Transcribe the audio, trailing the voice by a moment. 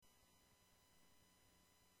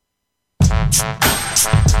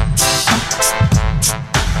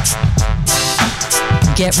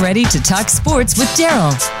Get ready to talk sports with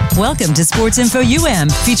Daryl. Welcome to Sports Info U.M.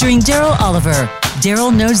 featuring Daryl Oliver.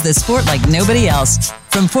 Daryl knows the sport like nobody else.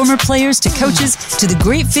 From former players to coaches to the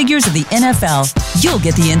great figures of the NFL, you'll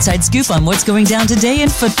get the inside scoop on what's going down today in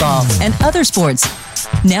football and other sports.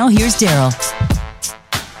 Now here's Daryl.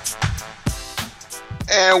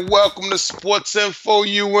 And welcome to Sports Info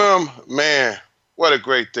U.M. Man, what a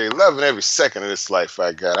great day. Loving every second of this life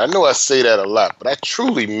I got. I know I say that a lot, but I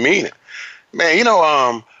truly mean it. Man,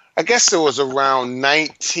 I guess it was around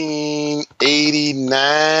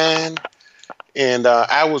 1989, and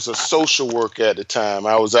I was a social worker at the time.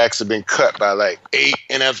 I was actually being cut by like 8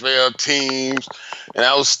 NFL teams, and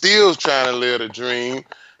I was still trying to live the dream,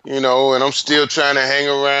 and I'm still trying to hang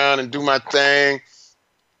around and do my thing.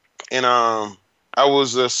 And I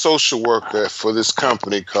was a social worker for this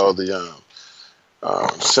company called the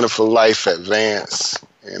Center for Life Advance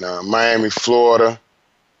in Miami, Florida.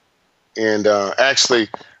 And actually,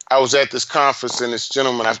 I was at this conference, and this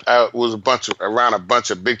gentleman, I was around a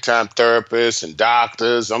bunch of big-time therapists and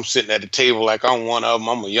doctors. I'm sitting at the table like I'm one of them.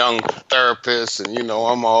 I'm a young therapist, and,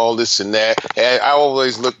 I'm all this and that. I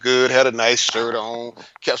always looked good, had a nice shirt on,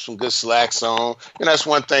 kept some good slacks on. And that's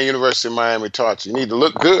one thing University of Miami taught you. You need to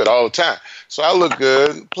look good all the time. So I looked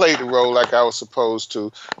good, played the role like I was supposed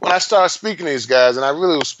to. When I started speaking to these guys, and I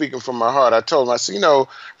really was speaking from my heart, I told them, I said, I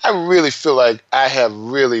really feel like I have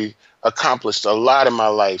really accomplished a lot in my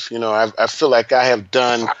life. I feel like I have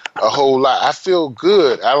done a whole lot. I feel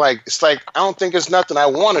good. It's like I don't think it's nothing I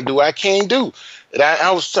want to do I can't do. And I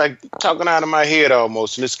was like talking out of my head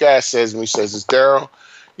almost. And this guy says to me, it's Daryl,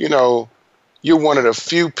 you're one of the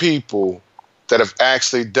few people that have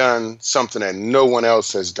actually done something that no one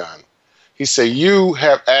else has done. He said, you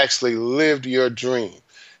have actually lived your dream.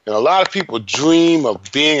 A lot of people dream of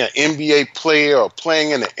being an NBA player or playing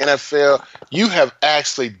in the NFL. You have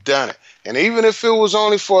actually done it. And even if it was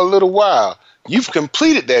only for a little while, you've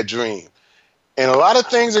completed that dream. And a lot of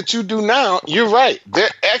things that you do now, you're right, they're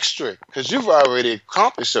extra because you've already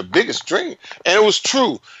accomplished your biggest dream. And it was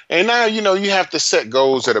true. And now, you have to set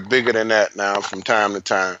goals that are bigger than that now from time to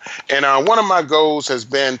time. And one of my goals has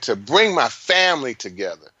been to bring my family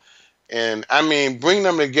together. And I mean, bring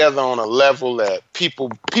them together on a level that people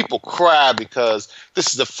cry because this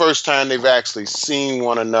is the first time they've actually seen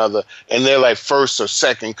one another, and they're like first or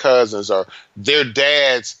second cousins, or their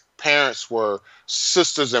dad's parents were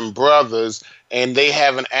sisters and brothers, and they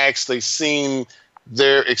haven't actually seen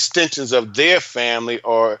their extensions of their family,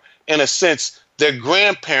 or in a sense, their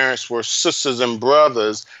grandparents were sisters and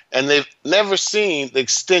brothers, and they've never seen the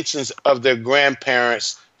extensions of their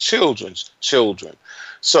grandparents' children's children.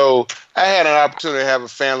 So I had an opportunity to have a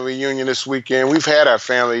family reunion this weekend. We've had our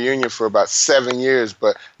family reunion for about 7 years,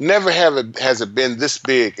 but never has it been this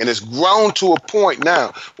big. And it's grown to a point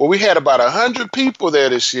now where we had about 100 people there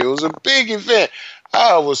this year. It was a big event.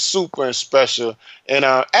 It was super and special. And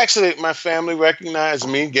actually, my family recognized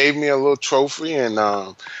me, gave me a little trophy, and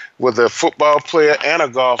with a football player and a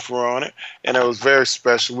golfer on it, and it was very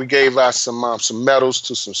special. We gave out some medals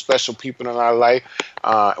to some special people in our life.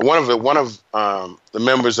 One of the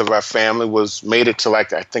members of our family made it to I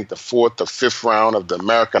think the 4th or 5th round of the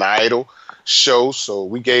American Idol show, so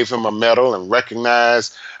we gave him a medal and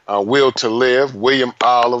recognized Will to Live, William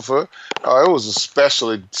Oliver. It was a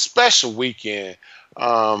special weekend.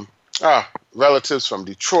 Relatives from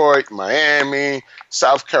Detroit, Miami,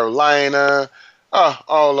 South Carolina,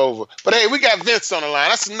 all over. But hey, we got Vince on the line.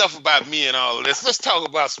 That's enough about me and all of this. Let's talk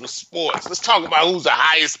about some sports. Let's talk about who's the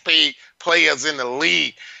highest paid players in the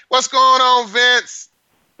league. What's going on, Vince?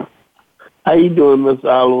 How you doing,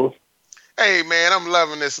 Mr. Oliver? Hey, man, I'm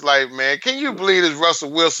loving this life, man. Can you believe this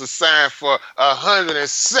Russell Wilson signed for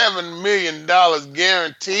 $107 million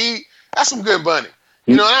guaranteed? That's some good money.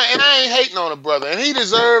 And I ain't hating on the brother, and he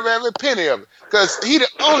deserves every penny of it because he the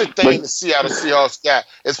only thing the Seattle Seahawks got,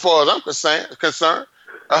 as far as I'm concerned.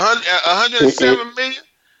 $107 million.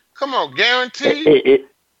 Come on, guaranteed.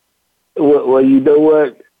 Well, you know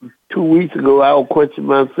what? 2 weeks ago, I was questioning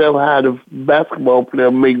myself how the basketball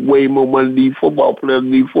player make way more money than these football players.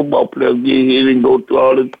 These football players get hit and go through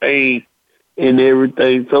all this pain and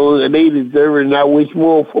everything. So they deserve it, and I wish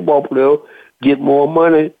more football players get more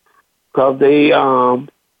money. Because they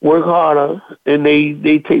work harder and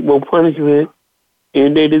they take more punishment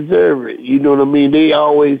and they deserve it. You know what I mean? They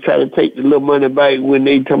always try to take the little money back when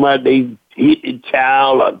they come out, they hit the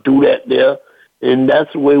child or do that there. And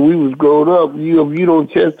that's the way we was growing up. If you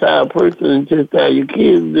don't chastise a person and chastise your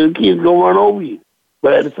kids, the kids gonna run over you.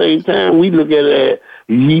 But at the same time, we look at it as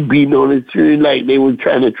he beating on his tree like they were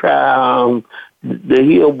trying to try the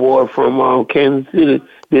Hill boy from Kansas City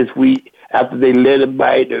this week. After they let him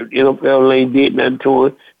bite, the NFL ain't did nothing to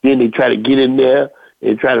him. Then they try to get in there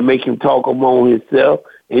and try to make him talk among himself.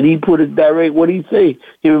 And he put it direct what he say.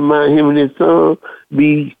 He remind him and his son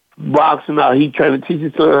be boxing out. He trying to teach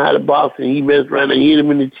his son how to box, and he messed around and hit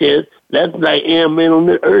him in the chest. That's like man on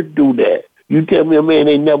the earth do that. You tell me a man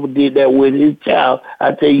they never did that with his child,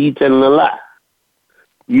 I tell you he telling a lie.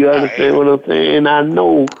 You understand what I'm saying? And I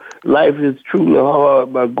know life is truly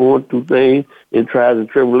hard by going through things and trials and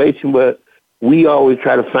tribulation, but we always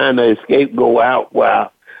try to find an escape, go out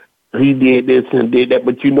while he did this and did that.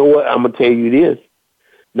 But you know what? I'm going to tell you this.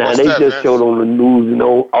 Now, they just showed on the news and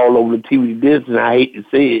all over the TV this, and I hate to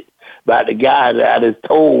say it, about the guy that got his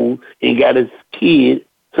toes and got his kid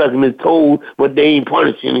sucking his toes, but they ain't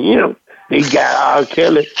punishing him. They got R.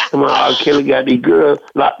 Kelly. R. Kelly got these girls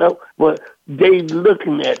locked up, but they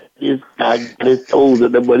looking at this guy got his toes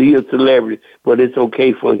up there, but he a celebrity. But it's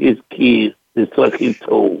okay for his kids to suck his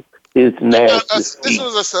toes. It's nasty. This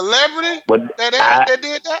was a celebrity but that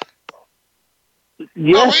did that?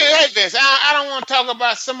 Yeah. Oh, hey, Vince, I don't want to talk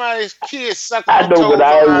about somebody's kids sucking I know, toes but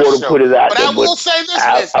I didn't want to put it out there. I will say this,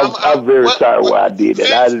 Vince. I'm very sorry why I did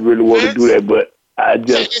that. I didn't really want to do that, but I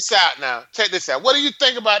just... Check this out now. Check this out. What do you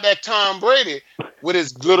think about that Tom Brady with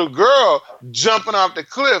his little girl jumping off the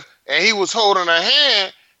cliff and he was holding her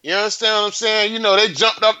hand? You understand what I'm saying? You know, they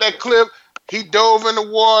jumped off that cliff. He dove in the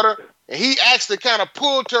water, and he actually kind of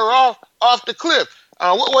pulled her off the cliff.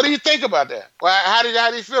 What do you think about that? Well, how do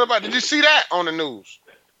you feel about it? Did you see that on the news?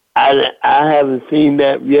 I haven't seen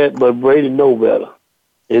that yet, but Brady know better.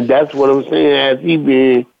 And that's what I'm saying. As he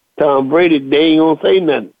been Tom Brady, they ain't going to say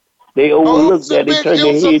nothing. They overlook that. They turn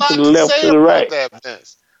their head to the left, to the right.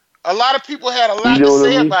 A lot of people had a lot to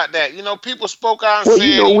say about that. You know, people spoke out and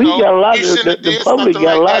said, we got a lot he shouldn't have did something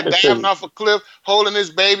like that, diving off a cliff, holding his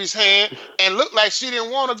baby's hand, and looked like she didn't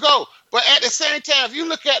want to go. But at the same time, if you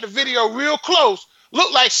look at the video real close,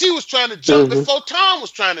 looked like she was trying to jump before Tom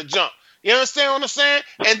was trying to jump. You understand what I'm saying?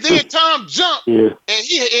 And then Tom jumped, and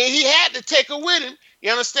he had to take her with him.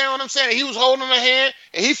 You understand what I'm saying? He was holding her hand,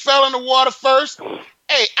 and he fell in the water first.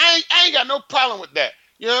 Hey, I ain't got no problem with that.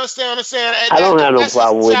 You understand what I'm saying? I don't have no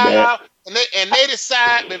problem with that. And they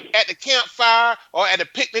decide at the campfire or at the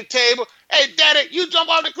picnic table, hey, Daddy, you jump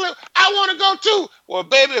off the cliff. I want to go too. Well,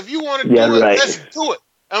 baby, if you want to do it, let's do it.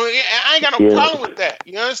 I mean, I ain't got no problem with that.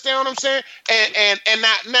 You understand what I'm saying? And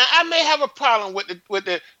now I may have a problem with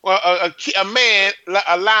a man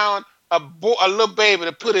allowing a little baby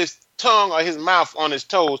to put his tongue or his mouth on his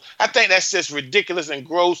toes. I think that's just ridiculous and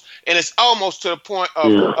gross, and it's almost to the point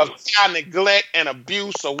of child neglect and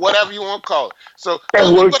abuse or whatever you want to call it. So, but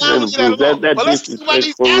let's talk about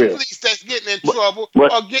these athletes that's getting in trouble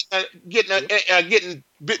or getting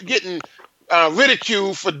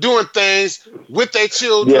ridiculed for doing things with their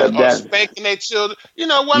children or spanking their children. You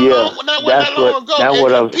know, not that long ago,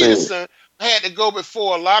 Adrian Peterson had to go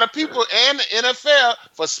before a lot of people and the NFL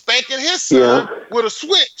for spanking his son with a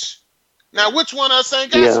switch. Now, which one of us ain't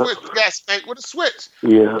got spanked with a switch?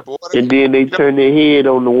 Yeah. Boy, and then they turn their head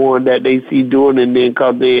on the one that they see doing, and then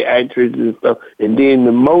call their actors and stuff. And then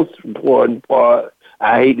the most important part,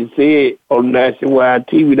 I hate to say it on nationwide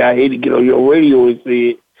TV, I hate to get on your radio and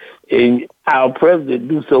say it, and our president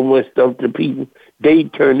do so much stuff to people, they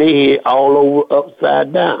turn their head all over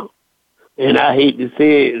upside down. And I hate to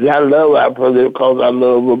say it, I love our president because I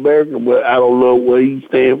love America, but I don't love what he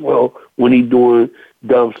stands for when he doing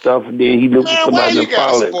dumb stuff, and then he looks at somebody and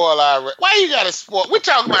follow it. Why you got to spoil? We're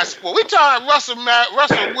talking about sport. We're talking about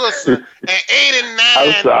Russell Wilson and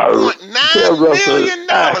 $89.9 million,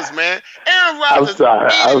 man. Aaron Rodgers,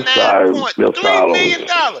 $89.3 million.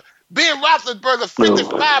 Ben Roethlisberger,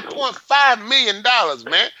 $55.5 million,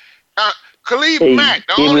 man. Khalid Mack,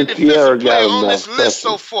 the only defensive player on this list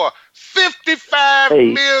so far,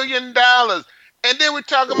 $55 million. And then we're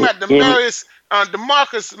talking about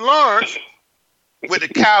DeMarcus Lawrence with the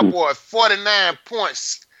Cowboys,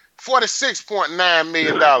 $46.9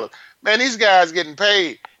 million. Man, these guys getting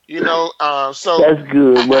paid, you know. So that's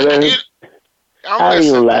good, but I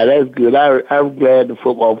ain't gonna lie, that's good. I'm glad the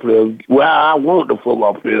football players. Well, I want the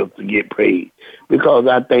football players to get paid because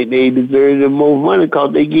I think they deserve the most money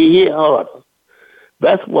because they get hit harder.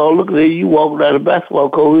 Basketball, look at it. You walk down the basketball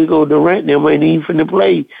court, we go Durant, them ain't even finna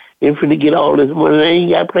play. They finna get all this money. They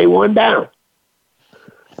ain't got to play one down.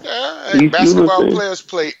 Yeah, basketball players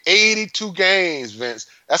play 82 games, Vince.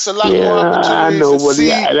 That's a lot more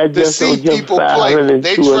opportunities to see people play.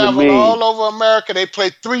 They travel all over America. They play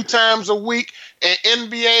 3 times a week, And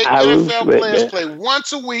NBA, I NFL respect players that. play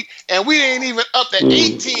once a week, and we ain't even up to Mm.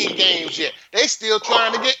 18 games yet. They still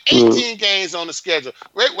trying to get Mm. 18 games on the schedule.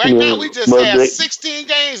 Right now, we Mm. just But have they, 16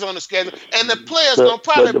 games on the schedule, and the players but gonna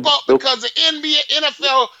probably the, balk because the NBA,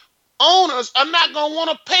 NFL owners are not gonna want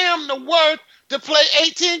to pay them the worth to play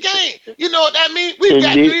 18 games. You know what that means? We've and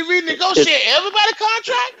got to then renegotiate everybody's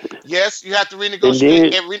contract. Yes, you have to and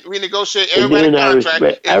renegotiate then renegotiate and everybody's then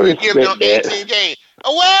contract I if you give them respect that. 18 games.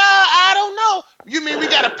 Well, I don't know. You mean we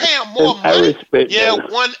got to pay them more And I money? respect Yeah, that.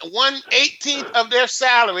 1/18 of their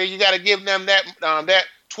salary. You got to give them that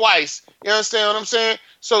twice. You understand what I'm saying?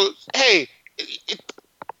 So hey,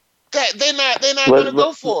 that they're not gonna But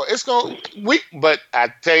go for it. It's gonna But I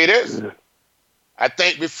tell you this. I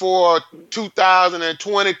think before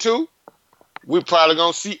 2022, we're probably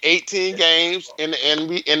gonna see 18 games in the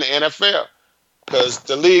NFL because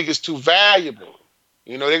the league is too valuable.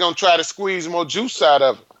 You know, they're gonna try to squeeze more juice out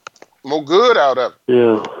of it, more good out of it.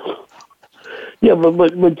 yeah. Yeah,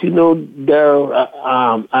 but you know, Daryl,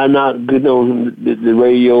 I'm not good on the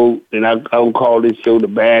radio, and I don't call this show to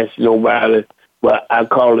bash nobody, but I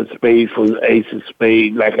call it spade for the ace of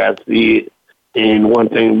spade, like I see it. And one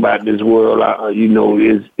thing about this world, you know,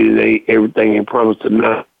 is everything ain't promised to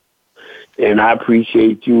not. And I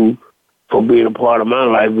appreciate you for being a part of my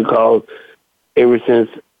life because ever since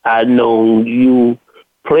I known you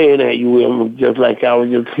playing at UM, just like I was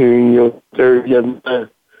just hearing your third just now,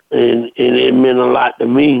 and it meant a lot to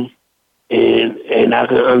me. And I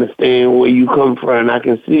can understand where you come from, and I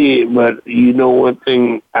can see it. But you know, one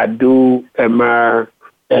thing I do admire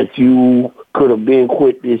that you could have been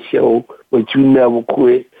quit this show, but you never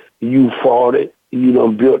quit. You fought it. You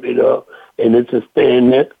done built it up, and it's a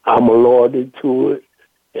standard. I'm a loyalty to it,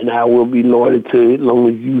 and I will be loyal to it as long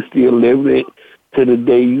as you still live it to the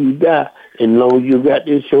day you die. And as long as you got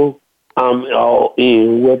this show, I'm all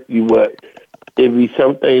in with you. But there be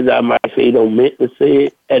some things I might say don't meant to say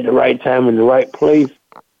it at the right time in the right place,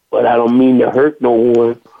 but I don't mean to hurt no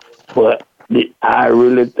one. But I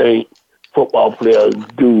really think football players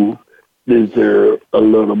do deserve a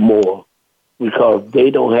little more because they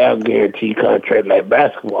don't have guaranteed contract like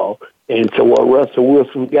basketball. And so what Russell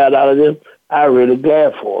Wilson got out of them, I really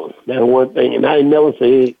glad for him. That's one thing. And I ain't never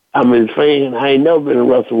say I'm his fan. I ain't never been a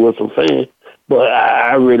Russell Wilson fan, but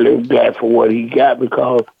I really glad for what he got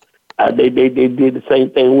because they did the same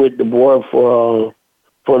thing with the boy for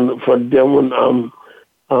them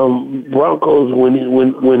Broncos when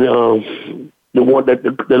the one that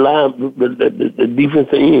the line the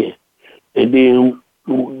defensive end, and then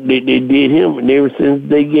they did him, and ever since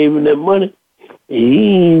they gave him that money,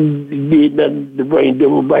 he did nothing to bring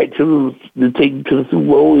Denver back to take him to the Super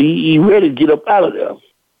Bowl. He ready to get up out of there.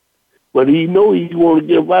 But he know he want to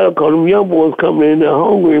get up out of because them young boys coming in there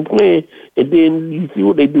hungry and playing, and then you see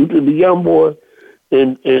what they do to the young boys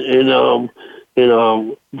in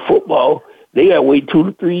football. They got to wait 2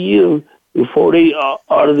 to 3 years before they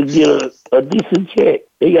ought to get a decent check.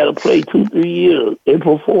 They got to play 2-3 years and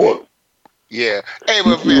perform. Yeah. Hey, You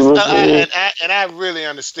but see Vince, what I'm saying? I really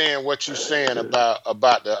understand what you're saying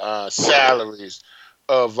about the salaries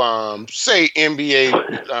of say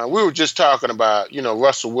NBA. We were just talking about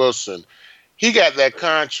Russell Wilson. He got that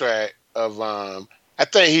contract of I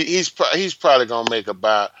think he's probably gonna make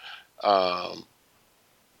about um,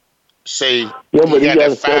 say Yeah, he but he got that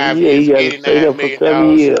got a 7 five year. He years, got to stay there $89 for million 7 dollars.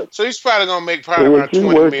 years, So he's probably gonna make probably around which is 20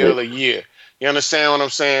 worth mil it. a year. You understand what I'm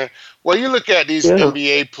saying? Well, you look at these Yeah.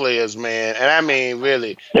 NBA players, man, and I mean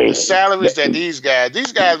really the They, salaries that they, these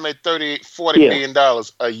guys make 30, 40 yeah. million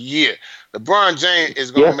dollars a year. LeBron James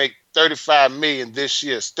is gonna Yeah. make 35 million this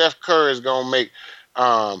year. Steph Curry is gonna make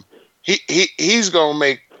um he's gonna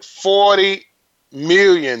make 40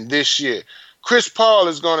 million this year. Chris Paul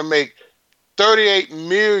is gonna make 38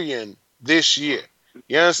 million this year.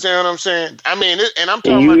 You understand what I'm saying? I mean, and I'm And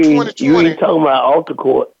talking about you 2020. ain't talking about off the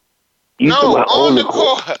court. You talking No, about on on the the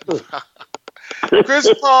court. court. Chris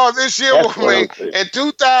Paul this year That's will what I'm make saying. in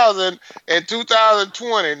 2000 in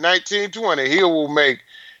 2020, 1920, he will make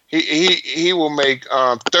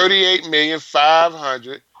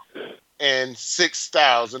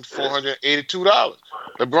 38,506,482 dollars.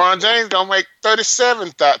 LeBron James gonna make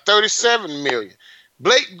 37 million.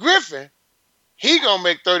 Blake Griffin, he gonna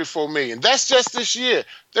make 34 million. That's just this year.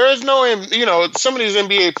 There is no, some of these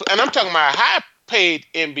NBA, and I'm talking about a high-paid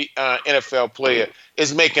NFL player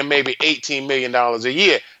is making maybe $18 million a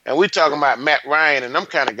year, and we're talking about Matt Ryan and them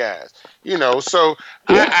kind of guys. So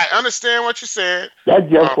Yeah. I understand what you're saying. That's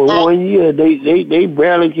just for Paul, 1 year. They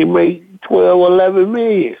barely can make 12, 11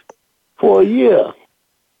 million for a year. And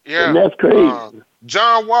yeah. that's crazy.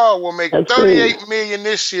 John Wall will make That's crazy. 38 million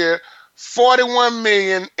this year $41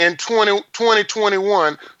 million in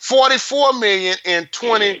 2021, $44 million in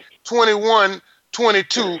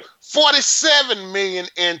 2021-22, $47 million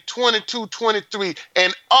in 22-23,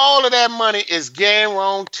 and all of that money is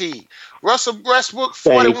guaranteed. Russell Westbrook,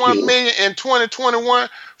 $41 million in 2021,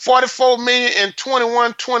 $44 million in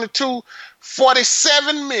 21-22,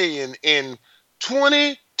 $47 million in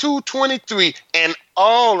 22-23, and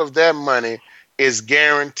all of that money is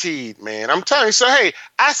guaranteed, man. I'm telling you. So, hey,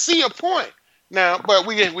 I see your point now, but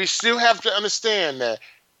we still have to understand that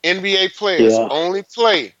NBA players only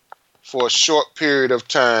play for a short period of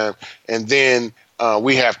time, and then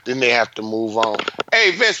they have to move on. Hey,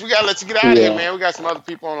 Vince, we gotta let you get out of here, man. We got some other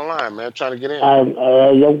people on the line, man, trying to get in.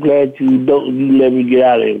 I'm glad you let me get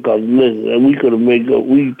out of here, because listen, we could have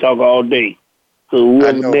we talk all day. So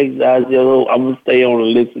whoever next, I'm gonna stay on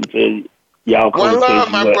and listen to y'all. One love,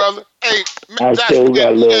 my brother. Hey, Josh, we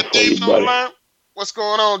got Damon on the line. What's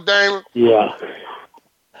going on, Damon? Yeah.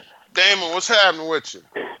 Damon, what's happening with you?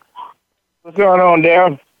 What's going on,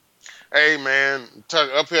 Darren? Hey, man,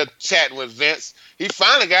 up here chatting with Vince. He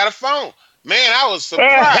finally got a phone. Man, I was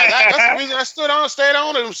surprised. That's the reason I stayed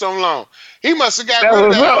on him so long. He must have got rid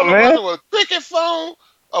of that. I don't know whether it was a cricket phone,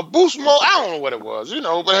 a boost mode. I don't know what it was,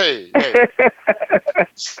 but hey.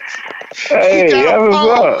 He got a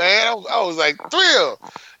phone, man. I was like thrilled.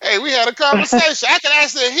 Hey, we had a conversation. I could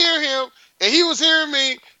actually hear him, and he was hearing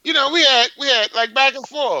me. We had like back and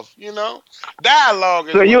forth, Dialogue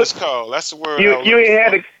is what it's called. That's the word. You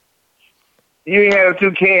ain't had the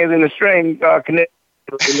two cans in the string connected,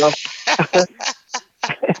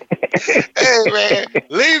 Hey, man,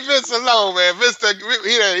 leave Vince alone, man. Vince,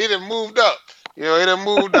 he done moved up. He done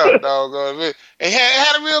moved up, doggone. And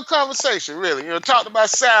had a real conversation, really. Talked about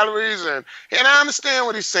salaries, and I understand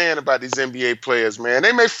what he's saying about these NBA players, man.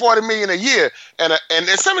 They make $40 million a year, and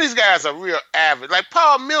some of these guys are real average. Like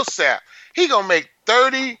Paul Millsap, he gonna make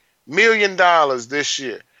 $30 million this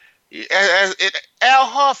year. Al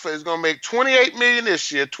Horford is gonna make $28 million this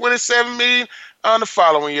year, $27 million the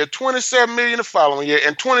following year, $27 million the following year,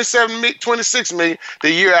 and $26 million the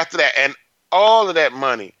year after that, and all of that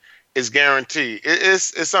money is guaranteed.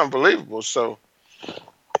 It's unbelievable. So,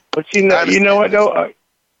 but you know what though?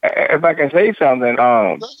 If I can say something,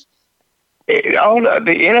 all the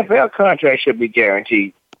NFL contract should be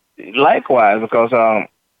guaranteed. Likewise, because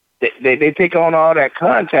they take on all that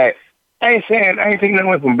contact. I ain't taking nothing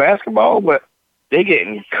away from basketball, but they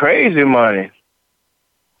getting crazy money.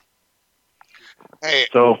 Hey,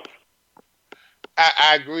 so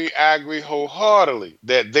I agree wholeheartedly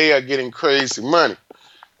that they are getting crazy money.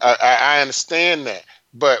 I understand that,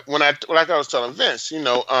 but like I was telling Vince,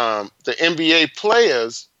 the NBA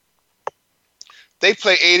players, they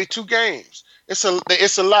play 82 games. It's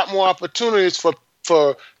a lot more opportunities for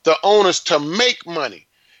the owners to make money.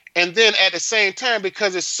 And then at the same time,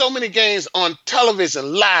 because there's so many games on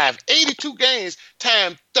television live, 82 games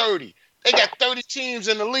times 30. They got 30 teams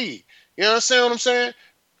in the league. You understand what I'm saying?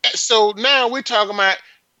 So now we're talking about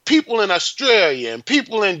people in Australia and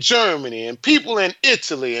people in Germany and people in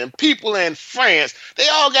Italy and people in France. They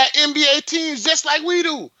all got NBA teams just like we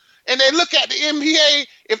do. And they look at the NBA,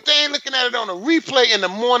 if they ain't looking at it on a replay in the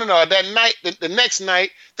morning or that night, the next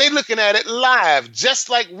night, they looking at it live, just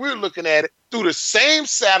like we're looking at it through the same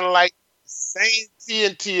satellite, same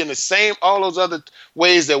TNT, and the same all those other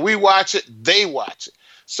ways that we watch it, they watch it.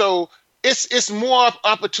 So it's more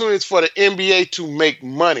opportunities for the NBA to make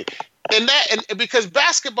money. And because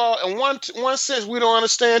basketball, in one sense we don't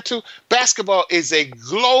understand too, basketball is a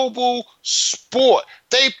global sport.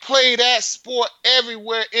 They play that sport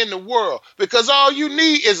everywhere in the world because all you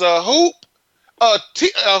need is a hoop, a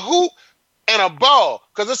hoop, and a ball.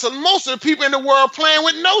 Because it's most of the people in the world playing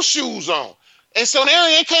with no shoes on. And so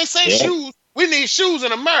they can't say shoes. We need shoes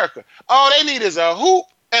in America. All they need is a hoop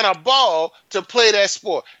and a ball to play that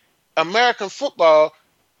sport. American football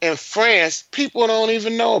in France, people don't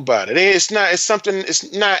even know about it. It's not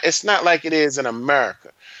like it is in America.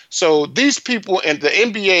 So these people, and the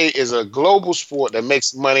NBA is a global sport that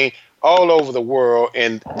makes money all over the world,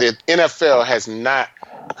 and the NFL has not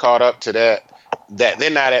caught up to that. That they're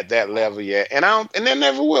not at that level yet, and they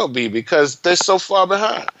never will be because they're so far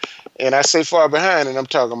behind. And I say far behind, and I'm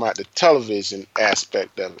talking about the television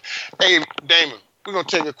aspect of it. Hey, Damon, we're going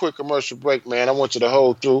to take a quick commercial break, man. I want you to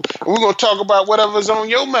hold through. And we're going to talk about whatever's on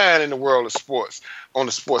your mind in the world of sports on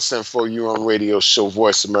the Sports Info U.M. radio show,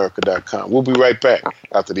 voiceamerica.com. We'll be right back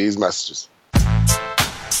after these messages.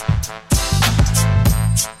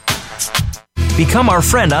 Become our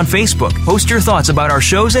friend on Facebook. Post your thoughts about our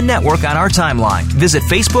shows and network on our timeline. Visit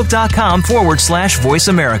facebook.com/Voice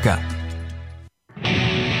America.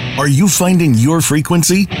 Are you finding your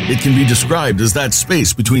frequency? It can be described as that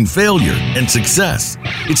space between failure and success.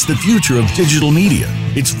 It's the future of digital media.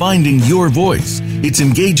 It's finding your voice. It's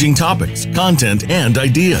engaging topics, content, and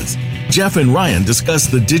ideas. Jeff and Ryan discuss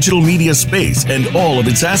the digital media space and all of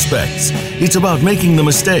its aspects. It's about making the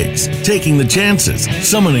mistakes, taking the chances,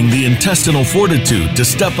 summoning the intestinal fortitude to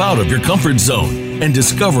step out of your comfort zone, and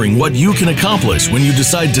discovering what you can accomplish when you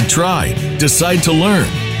decide to try, decide to learn,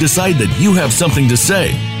 decide that you have something to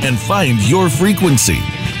say, and find your frequency.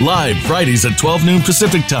 Live Fridays at 12 noon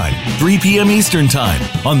Pacific Time, 3 p.m. Eastern Time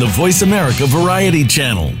on the Voice America Variety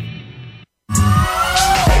Channel.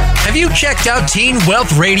 Have you checked out Teen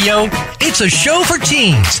Wealth Radio? It's a show for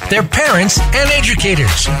teens, their parents, and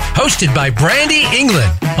educators. Hosted by Brandy England.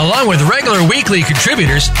 Along with regular weekly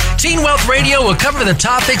contributors, Teen Wealth Radio will cover the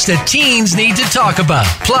topics that teens need to talk about.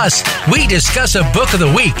 Plus, we discuss a book of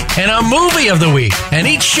the week and a movie of the week. And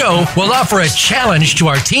each show will offer a challenge to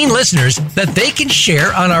our teen listeners that they can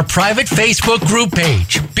share on our private Facebook group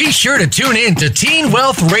page. Be sure to tune in to Teen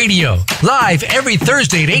Wealth Radio. Live every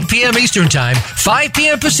Thursday at 8 p.m. Eastern Time, 5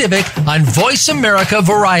 p.m. Pacific on Voice America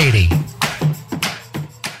Variety.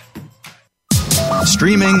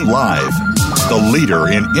 Streaming live, the leader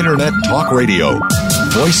in Internet talk radio,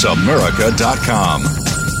 voiceamerica.com.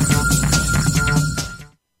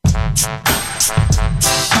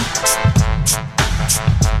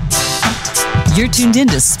 You're tuned in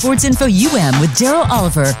to Sports Info U.M. with Daryl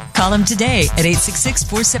Oliver. Call him today at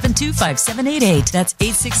 866-472-5788. That's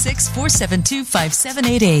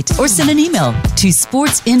 866-472-5788. Or send an email to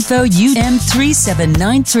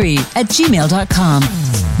sportsinfoum3793@gmail.com.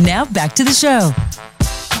 Now back to the show.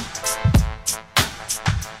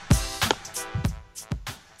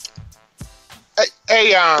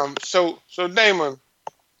 Hey, so Damon,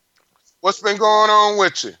 what's been going on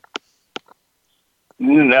with you?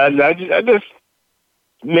 I just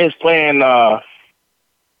miss playing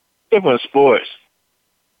different sports.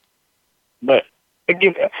 But I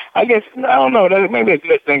guess I don't know. That maybe a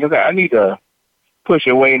good thing because I need to push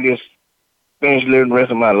away and just finish living the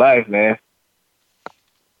rest of my life, man.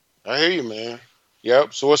 I hear you, man.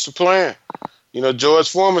 Yep. So what's the plan? You know,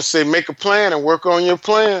 George Foreman said, make a plan and work on your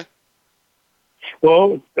plan.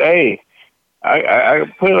 Well, hey, I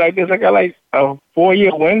put it like this. I got like a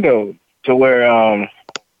 4-year window to where, and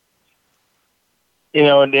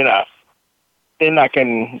then I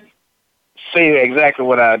can say exactly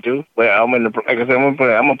what I do. But I'm in the, like I said, I'm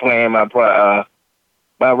gonna plan my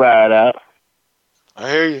ride out.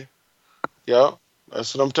 I hear you. Yep.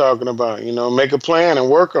 That's what I'm talking about. You know, make a plan and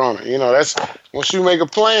work on it. You know, that's once you make a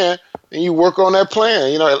plan, then you work on that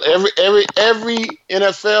plan. You know, every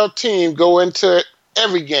NFL team go into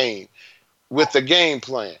every game with a game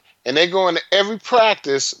plan, and they go into every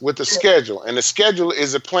practice with a schedule, and the schedule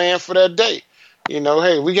is a plan for that day. You know,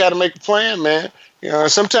 hey, we got to make a plan, man. You know,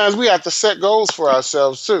 sometimes we have to set goals for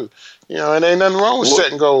ourselves too. You know, and ain't nothing wrong with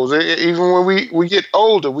setting goals. Even when we get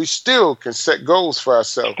older, we still can set goals for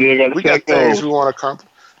ourselves. We got things we want to accomplish.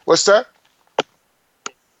 What's that?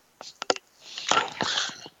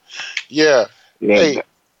 Yeah. Hey.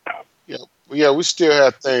 Yeah, we still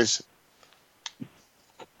have things.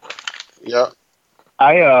 Yeah.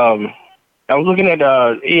 I was looking at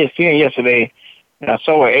ESPN yesterday, and I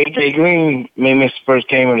saw where A.J. Green missed the first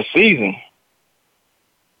game of the season.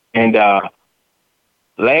 And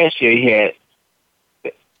last year he had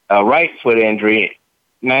a right foot injury.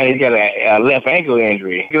 Now he's got a left ankle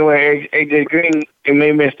injury. A.J. Green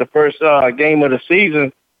may miss the first game of the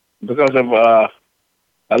season because of a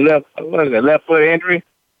left foot injury.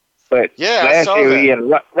 But last year he had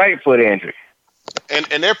a right foot injury.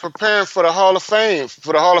 And they're preparing for the Hall of Fame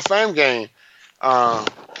game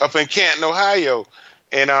up in Canton, Ohio.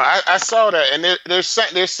 And I saw that, and they're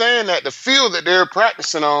saying that the field that they're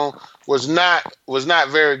practicing on was not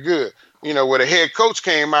very good. You know, where the head coach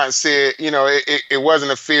came out and said, you know, it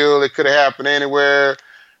wasn't a field. It could have happened anywhere.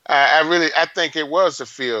 I think it was a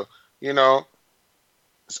field. You know,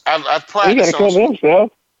 I've practiced. He got to cover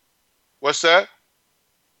himself. What's that?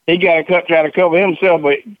 He got to try to cover himself,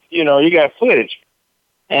 but you know, you got footage,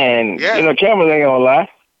 and you know, cameras ain't gonna lie.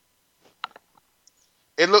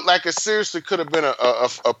 It looked like it seriously could have been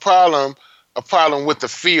a problem with the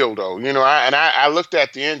field, though. You know, I looked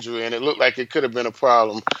at the injury, and it looked like it could have been a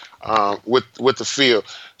problem with the field.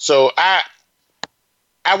 So I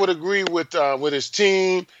would agree with his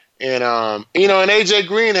team, and you know, and AJ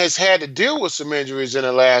Green has had to deal with some injuries in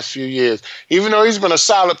the last few years. Even though he's been a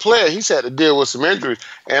solid player, he's had to deal with some injuries,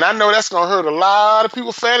 and I know that's gonna hurt a lot of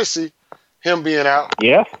people's fantasy, him being out.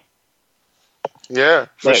 Yeah,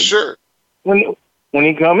 for sure. When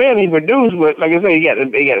he come in, he produce, but like I said, he got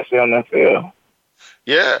to stay on that field.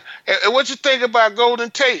 Yeah. And what you think about Golden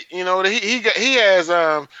Tate? You know, he has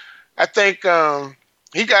I think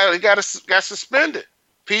he got suspended.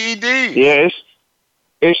 PEDs. Yeah,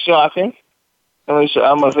 it's shocking. I'm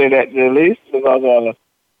gonna say that the least because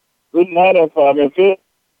good night up in Philly.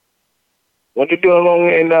 What they doing along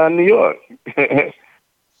in New York?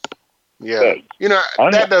 Yeah, you know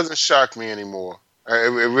that doesn't shock me anymore.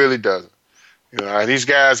 It really doesn't. You know, these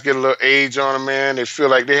guys get a little age on them, man. They feel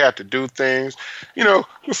like they have to do things. You know,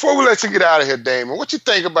 before we let you get out of here, Damon, what you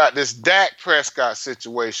think about this Dak Prescott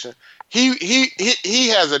situation? He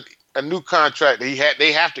has a new contract that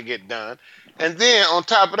they have to get done, and then on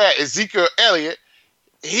top of that, Ezekiel Elliott,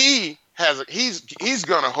 he's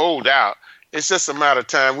gonna hold out. It's just a matter of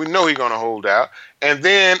time. We know he's gonna hold out, and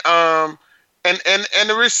then and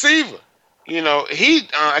the receiver, you know,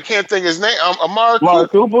 I can't think his name. Amari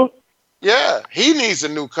Cooper. Yeah, he needs a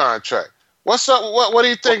new contract. What's up? What do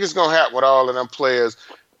you think is gonna happen with all of them players?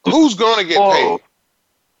 Who's gonna get paid?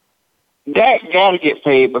 Dak gotta get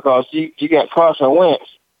paid because you got Carson Wentz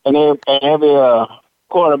and every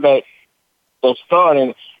quarterback that's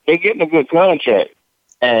starting, they're getting a good contract,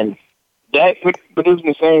 and Dak producing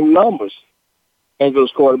the same numbers as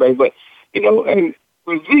those quarterbacks. But you know, and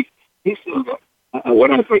with Zeke, he still got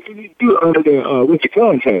what I think he do under the rookie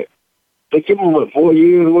contract. They give him 4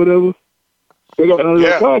 years or whatever. They got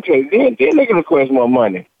another contract. Then they're gonna request more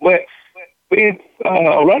money. But being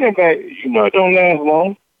a running back, you know, it don't last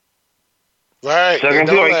long. Right. So I can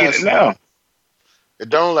see I get it now. It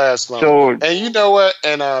don't last long. So, and you know what?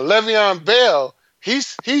 And Le'Veon Bell,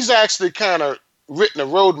 he's actually kind of written a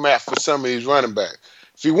roadmap for some of these running backs.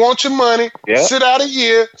 If you want your money, sit out a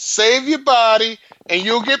year, save your body, and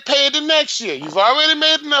you'll get paid the next year. You've already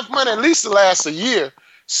made enough money, at least to last a year.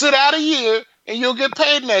 Sit out a year, and you'll get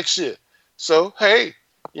paid next year. So, hey,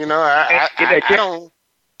 you know, I don't.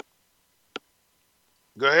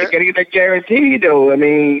 Go ahead. You got to get that guarantee, though. I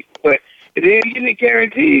mean, but if they ain't getting it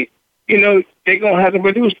guaranteed, you know, they're going to have to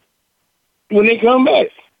produce when they come back.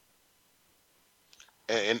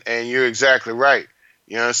 And you're exactly right.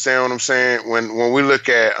 You understand what I'm saying? When we look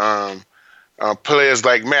at players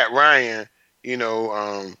like Matt Ryan, you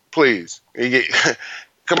know, please,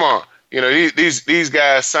 come on. You know, these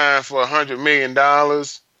guys signed for $100 million.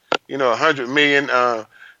 You know, $100 million,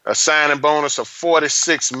 a signing bonus of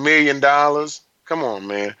 $46 million. Come on,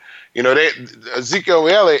 man. You know, Ezekiel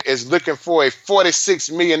Elliott is looking for a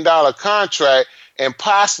 $46 million contract and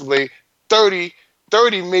possibly $30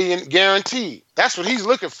 million guaranteed. That's what he's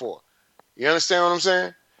looking for. You understand what I'm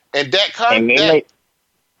saying? And Dak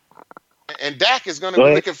is going to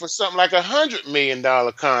be looking for something like $100 million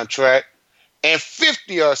contract and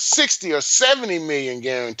 50 or 60 or 70 million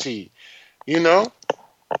guaranteed. You know?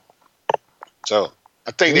 So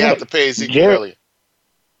I think they have to pay Ezekiel Elliott.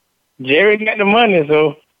 Jerry got the money,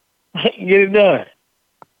 so get it done.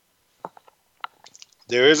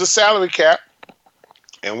 There is a salary cap,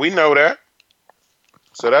 and we know that.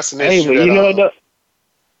 So that's an issue. Hey, but you know,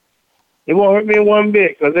 it won't hurt me one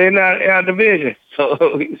bit because they're not in our division. So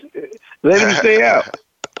let them stay out.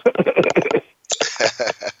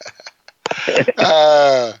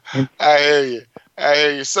 I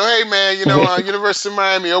hear you. So, hey, man, you know, University of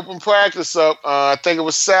Miami opened practice up. I think it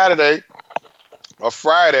was Saturday or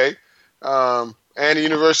Friday. And the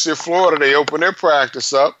University of Florida, they opened their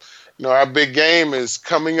practice up. You know, our big game is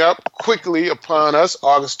coming up quickly upon us,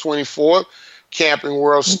 August 24th, Camping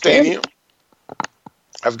World Stadium.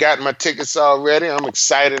 I've gotten my tickets already. I'm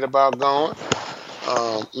excited about going.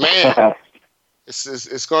 Man,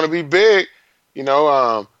 it's going to be big. You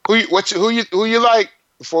know, who you like?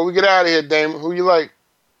 Before we get out of here, Damon, who you like?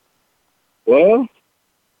 Well,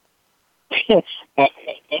 I'm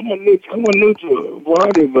a neutral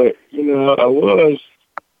party, but you know, I was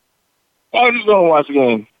just gonna watch the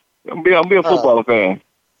game. I'll be a football fan.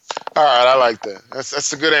 All right, I like that.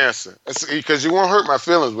 That's a good answer. That's because you won't hurt my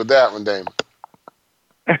feelings with that one, Damon.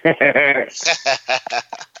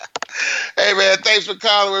 Hey, man, thanks for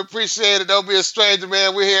calling. We appreciate it. Don't be a stranger,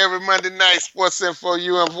 man. We're here every Monday night. Sports Info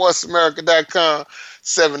U.M. VoiceAmerica.com,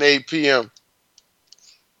 7 to 8 p.m.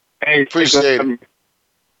 Hey, appreciate it.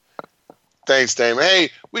 Thanks, Damon. Hey,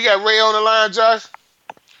 we got Ray on the line, Josh.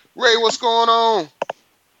 Ray, what's going on?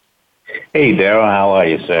 Hey, Daryl. How are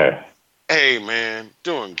you, sir? Hey, man.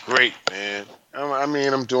 Doing great, man.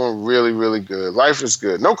 I'm doing really, really good. Life is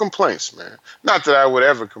good. No complaints, man. Not that I would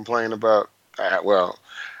ever complain about.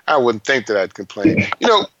 I wouldn't think that I'd complain. You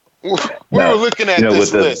know, we were looking at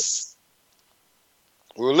this list.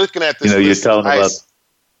 We were looking at this list. You're talking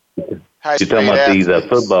about these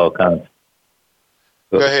football contracts.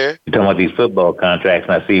 Go ahead. You're talking about these football contracts,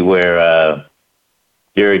 and I see where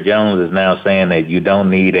Jerry Jones is now saying that you don't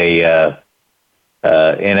need a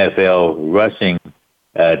NFL rushing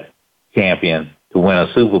champion to win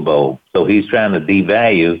a Super Bowl. So he's trying to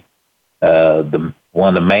devalue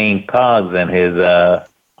one of the main cogs in his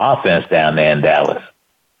offense down there in Dallas.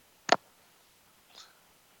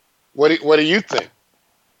 What do you think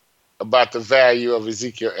about the value of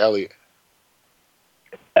Ezekiel Elliott?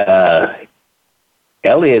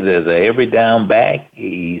 Elliott is a every down back.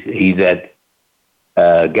 He's that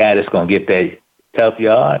guy that's going to get that tough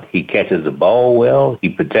yard. He catches the ball well. He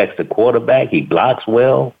protects the quarterback. He blocks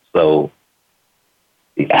well. So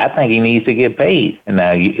I think he needs to get paid. And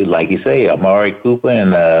now, like you say, Amari Cooper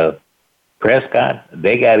and Prescott,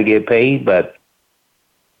 they got to get paid. But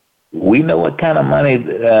we know what kind of money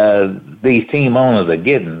these team owners are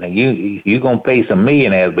getting. You're going to pay some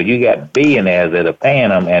millionaires, but you got billionaires that are paying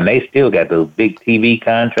them, and they still got those big TV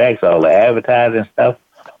contracts, all the advertising stuff,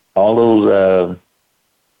 all those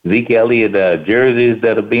Zeke Elliott jerseys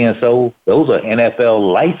that are being sold. Those are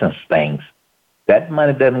NFL licensed things. That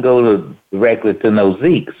money doesn't go directly to no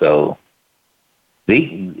Zeke. So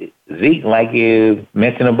Zeke, like you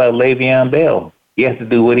mentioned about Le'Veon Bell, he has to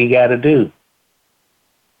do what he got to do.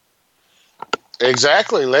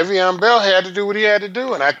 Exactly. Le'Veon Bell had to do what he had to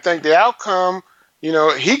do, and I think the outcome, he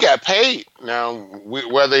got paid. Now,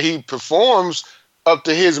 whether he performs up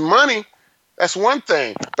to his money, that's one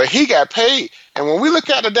thing, but he got paid. And when we look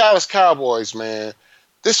at the Dallas Cowboys, man,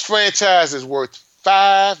 this franchise is worth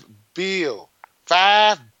 $5 billion.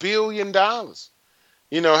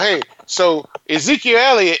 Hey, so Ezekiel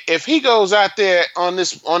Elliott, if he goes out there on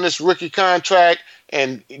this rookie contract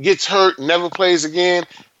and gets hurt, never plays again,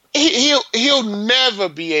 he'll never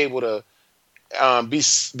be able to be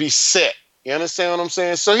set. You understand what I'm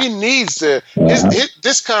saying? So he needs to.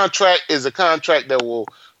 This contract is a contract that will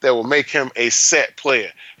make him a set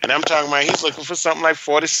player. And I'm talking about he's looking for something like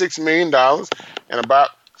 $46 million and about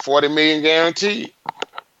 $40 million guaranteed.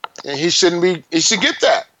 And he should get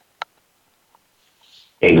that.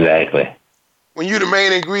 Exactly. When you're the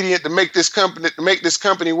main ingredient to make this company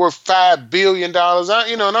worth $5 billion,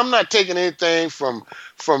 and I'm not taking anything from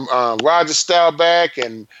Roger Staubach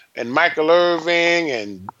and Michael Irving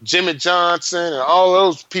and Jimmy Johnson and all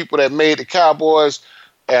those people that made the Cowboys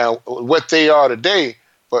what they are today.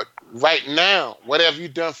 But right now, what have you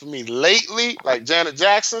done for me lately? Like Janet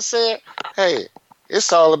Jackson said, hey,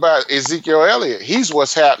 it's all about Ezekiel Elliott. He's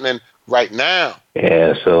what's happening right now.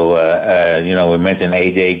 Yeah, so, we mentioned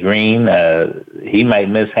A.J. Green. He might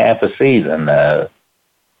miss half a season.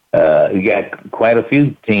 We got quite a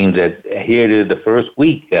few teams that here it is the first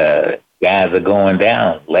week. Guys are going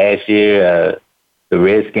down. Last year, the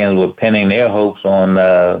Redskins were pinning their hopes on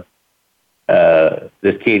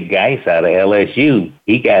this kid Geis out of LSU.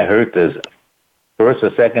 He got hurt the first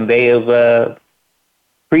or second day of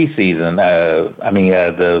preseason. The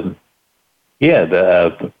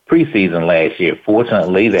preseason last year.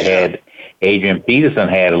 Fortunately, they had Adrian Peterson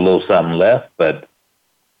had a little something left, but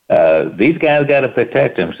these guys got to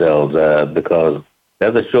protect themselves because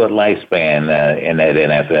there's a short lifespan in that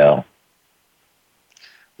NFL.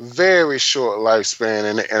 Very short lifespan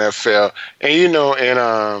in the NFL, and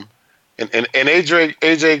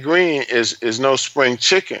AJ Green is no spring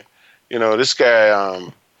chicken. This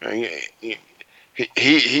guy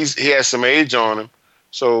he has some age on him,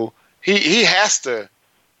 so. He has to,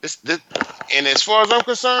 and as far as I'm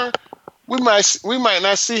concerned, we might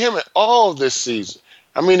not see him at all this season.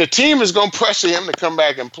 I mean, the team is going to pressure him to come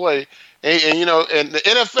back and play, and the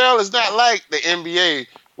NFL is not like the NBA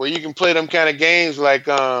where you can play them kind of games like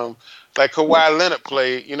Kawhi Leonard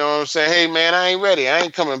played. You know what I'm saying? Hey man, I ain't ready. I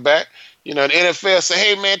ain't coming back. The NFL say,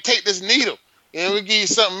 hey man, take this needle. We give you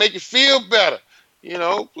something, make you feel better.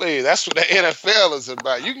 Please. That's what the NFL is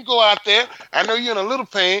about. You can go out there. I know you're in a little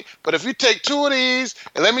pain, but if you take 2 of these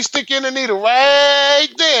and let me stick in the needle right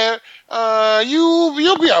there,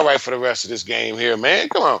 you'll be all right for the rest of this game here, man.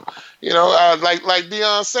 Come on. Like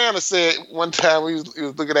Deion Sanders said one time he was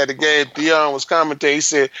looking at the game. Deion was commentating. He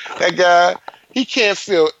said, that guy, he can't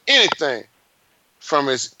feel anything from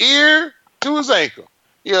his ear to his ankle.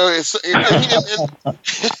 Yeah.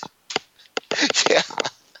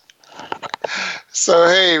 So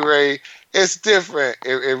hey, Ray, it's different.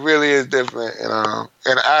 It really is different, and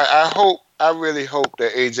I really hope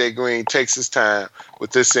that AJ Green takes his time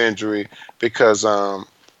with this injury because,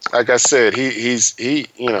 like I said, he's been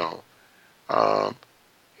in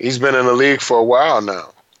the league for a while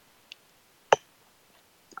now.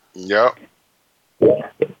 Yep. Yeah,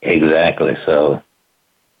 exactly. So,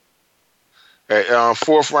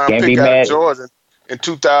 fourth round pick out of Georgia in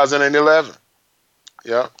 2011.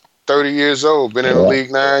 Yep. 30 years old, been in the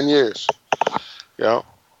league 9 years. Yeah.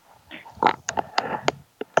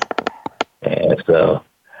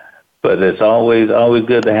 but it's always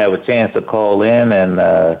good to have a chance to call in,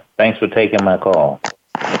 and thanks for taking my call.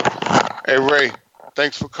 Hey, Ray,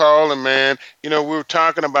 thanks for calling, man. We were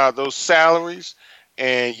talking about those salaries,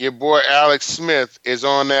 and your boy Alex Smith is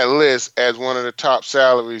on that list as one of the top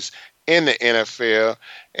salaries in the NFL,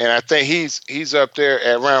 and I think he's up there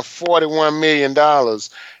at around $41 million.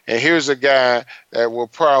 And here's a guy that will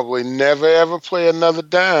probably never, ever play another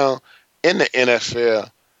down in the NFL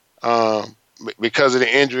because of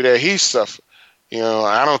the injury that he suffered.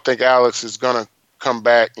 I don't think Alex is going to come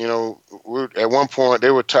back. At one point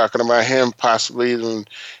they were talking about him possibly even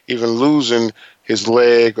losing his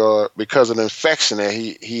leg or because of the infection that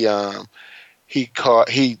he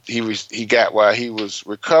got while he was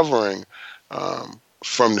recovering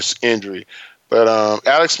from this injury. But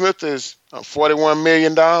Alex Smith is $41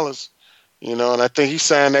 million, and I think he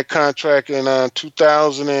signed that contract in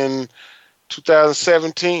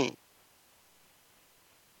 2017.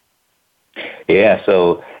 Yeah,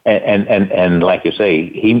 so and like you say,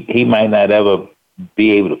 he might not ever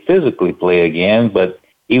be able to physically play again, but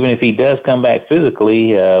even if he does come back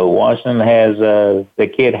physically, Washington has the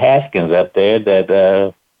kid Haskins up there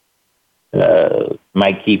that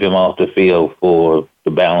might keep him off the field for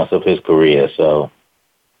the balance of his career. So,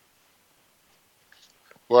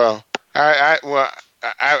 well, I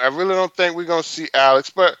really don't think we're gonna see Alex,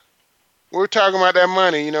 but we're talking about that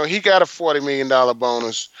money. He got a $40 million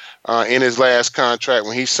bonus in his last contract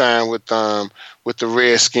when he signed with the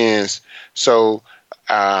Redskins. So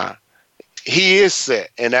he is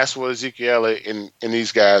set, and that's what Ezekiel Elliott and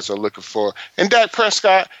these guys are looking for. And Dak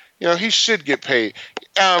Prescott, he should get paid.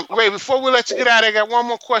 Ray, before we let you get out, I got one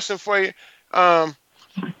more question for you.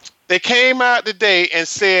 They came out today and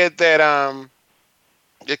said that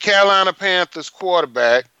the Carolina Panthers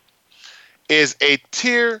quarterback is a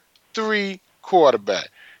Tier 3 quarterback.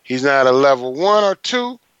 He's not a level 1 or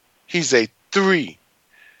 2. He's a 3.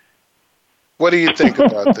 What do you think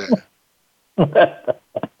about that?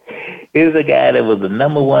 Here's a guy that was the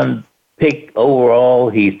number 1 pick overall.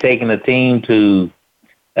 He's taken the team to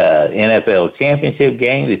NFL championship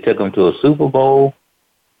games. They took him to a Super Bowl.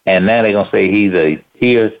 And now they're going to say he's a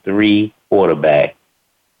Tier 3 quarterback.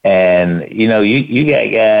 And, you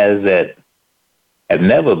got guys that have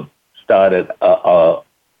never started a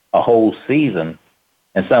whole season,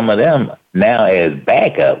 and some of them now as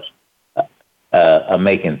backups are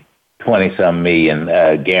making 20-some million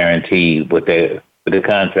guaranteed with the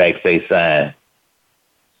contracts they signed.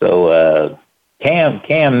 So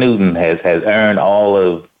Cam Newton has earned all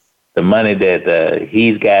of the money that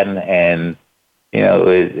he's gotten, and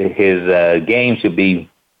his game should be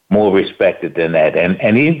more respected than that.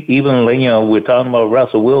 And even we're talking about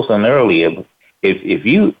Russell Wilson earlier. If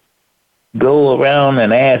you go around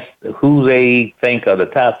and ask who they think are the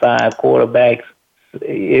top 5 quarterbacks,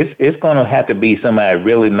 it's going to have to be somebody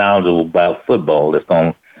really knowledgeable about football that's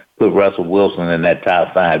going to put Russell Wilson in that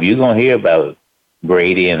top 5. You're going to hear about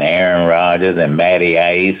Brady and Aaron Rodgers and Matty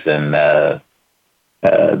Ice and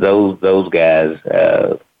those guys.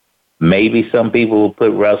 Maybe some people will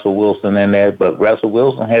put Russell Wilson in there, but Russell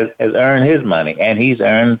Wilson has earned his money, and he's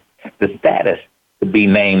earned the status to be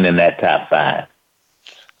named in that top 5.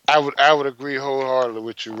 I would agree wholeheartedly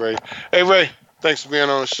with you, Ray. Hey, Ray, thanks for being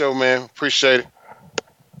on the show, man. Appreciate it.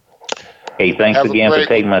 Hey, thanks again for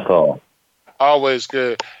taking my call. Always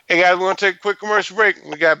good. Hey, guys, we're going to take a quick commercial break.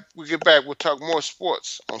 We get back. We'll talk more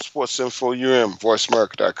sports on Sports Info U.M.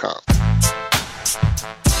 VoiceAmerica.com.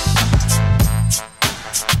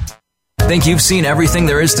 Think you've seen everything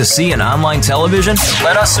there is to see in online television?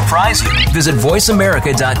 Let us surprise you. Visit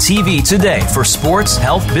voiceamerica.tv today for sports,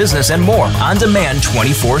 health, business, and more on demand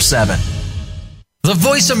 24/7. The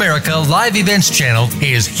Voice America Live Events channel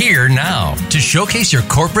is here now to showcase your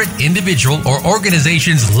corporate, individual, or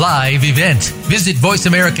organization's live event. Visit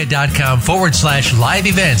voiceamerica.com/live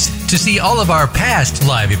events to see all of our past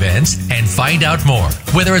live events and find out more.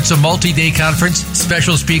 Whether it's a multi-day conference,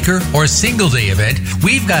 special speaker, or single-day event,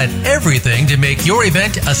 we've got everything to make your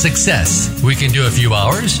event a success. We can do a few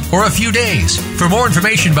hours or a few days. For more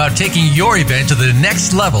information about taking your event to the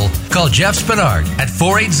next level, call Jeff Spinard at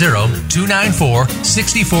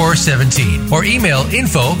 480-294-6417 or email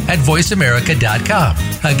info@voiceamerica.com.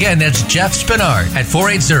 Again, that's Jeff Spinard at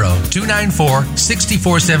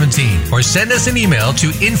 480-294-6417 or send us an email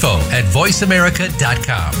to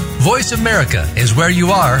info@voiceamerica.com. Voice America is where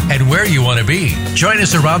you are and where you want to be. Join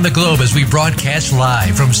us around the globe as we broadcast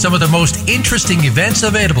live from some of the most interesting events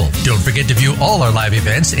available. Don't forget to view all our live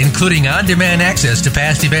events, including on-demand access to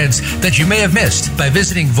past events that you may have missed by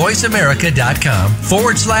visiting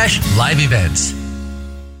voiceamerica.com/live events.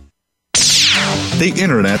 the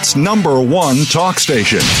Internet's #1 talk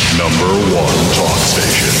station. #1 talk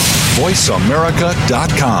station.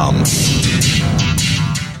 VoiceAmerica.com.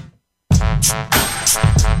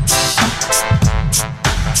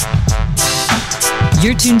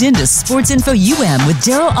 You're tuned in to Sports Info U.M. with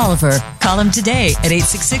Daryl Oliver. Call him today at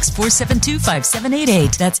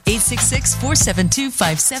 866-472-5788. That's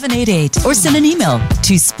 866-472-5788. Or send an email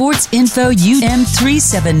to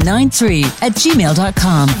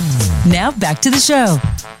sportsinfoum3793@gmail.com. Now back to the show.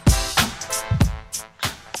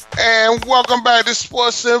 And welcome back to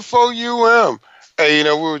Sports Info UM. Hey,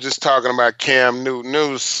 we were just talking about Cam Newton. There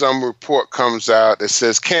was some report comes out that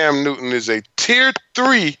says Cam Newton is a Tier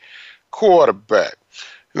 3 quarterback.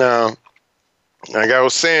 Now, like I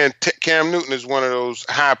was saying, Cam Newton is one of those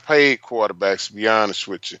high-paid quarterbacks, to be honest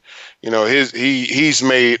with you. He's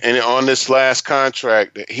made, and on this last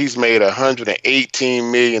contract, he's made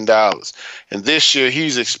 $118 million. And this year,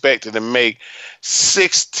 he's expected to make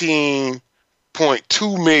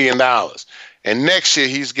 $16.2 million. And next year,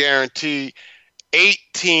 he's guaranteed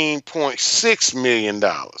 $18.6 million.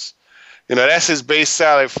 That's his base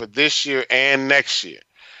salary for this year and next year.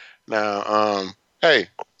 Now, hey,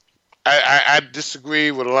 I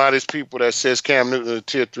disagree with a lot of these people that says Cam Newton is a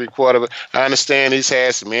Tier 3 quarterback. I understand he's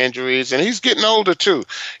had some injuries, and he's getting older too.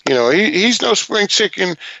 He's no spring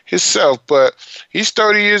chicken himself, but he's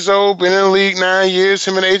 30 years old, been in the league 9 years.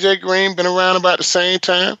 Him and A.J. Green been around about the same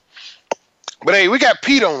time. But, hey, we got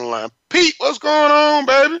Pete on the line. Pete, what's going on,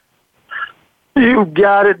 baby? You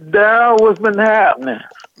got it, Dow. What's been happening?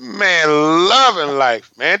 Man, loving life,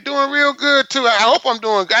 man. Doing real good, too. I hope I'm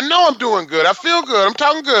doing good. I know I'm doing good. I feel good. I'm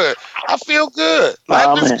talking good. I feel good.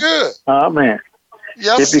 Life is good. Amen.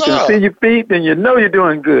 Yes, if you sir. can see your feet, then you know you're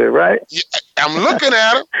doing good, right? Yeah, I'm looking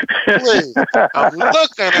at them. Please. I'm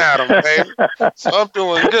looking at them, baby. So I'm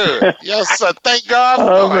doing good. Yes, sir. Thank God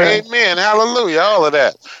for it. Amen. Hallelujah. All of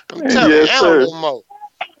that. I'm telling you, animal mode.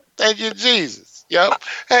 Thank you, Jesus. Yep.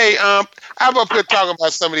 Hey, I'm up here talking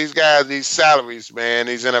about some of these guys, these salaries, man,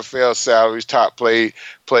 these NFL salaries, top players.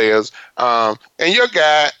 And your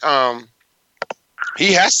guy,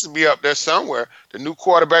 he has to be up there somewhere. The new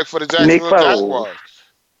quarterback for the Jacksonville Jaguars.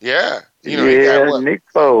 Yeah. He got what? Nick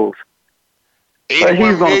Foles. But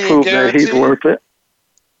he's going to prove that he's worth it.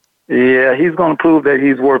 Yeah, he's going to prove that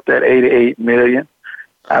he's worth that $88 million.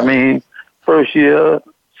 I mean, first year,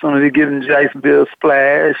 soon as he get in Jacksonville,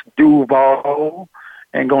 splash, Duval,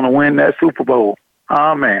 and going to win that Super Bowl.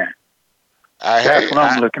 Oh, man. That's what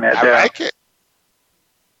I'm looking at there. I like it.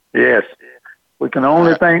 Yes. We can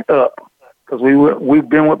only think up because we've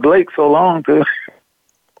been with Blake so long to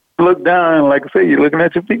look down. Like I say, you're looking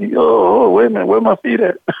at your feet. Oh, wait a minute. Where my feet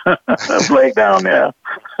at? Blake down there.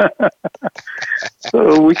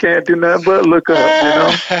 So we can't do nothing but look up,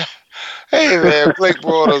 Hey man, Blake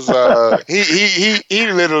Bortles,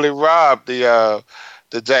 he literally robbed the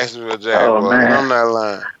Jacksonville Jaguars. Oh, man. I'm not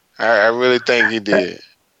lying. I really think he did.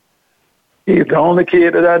 He's the only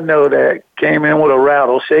kid that I know that came in with a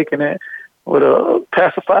rattle, shaking it with a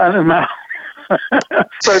pacifier in his mouth,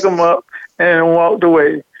 stuck him up, and walked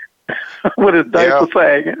away with his diaper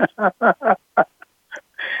sagging.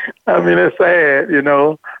 I mean, it's sad,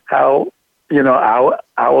 how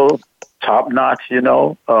our top notch,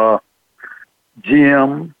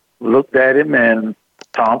 GM looked at him, and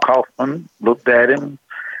Tom Coughlin looked at him,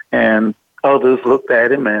 and others looked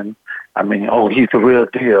at him, and he's the real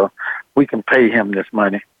deal. We can pay him this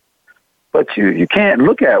money. But you can't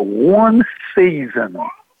look at one season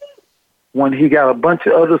when he got a bunch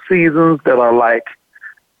of other seasons that are like,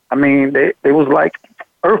 they was like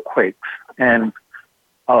earthquakes and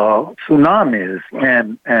tsunamis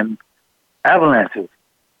and avalanches.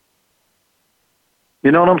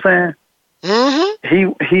 You know what I'm saying? Mm-hmm. He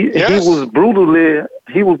was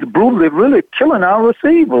brutally really killing our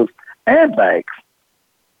receivers and backs.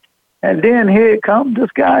 And then here comes this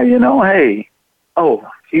guy, he's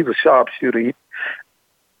a sharpshooter.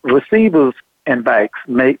 Receivers and backs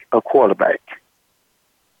make a quarterback.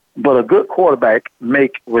 But a good quarterback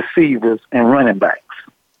make receivers and running backs.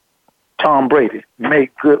 Tom Brady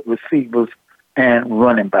make good receivers and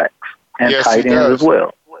running backs and tight ends as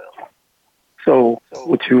well. So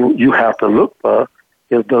what you have to look for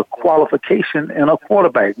is the qualification in a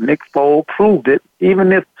quarterback. Nick Foles proved it,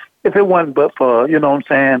 even if it wasn't but for, a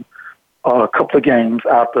couple of games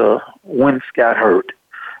after Wentz got hurt.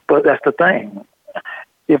 But that's the thing.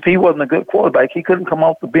 If he wasn't a good quarterback, he couldn't come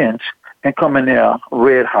off the bench and come in there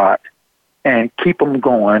red hot and keep them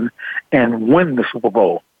going and win the Super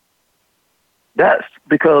Bowl. That's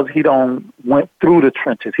because he don't went through the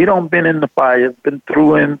trenches. He don't been in the fire, been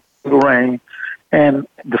through in the rain and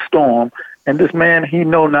the storm And this man, he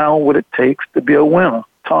know now what it takes to be a winner.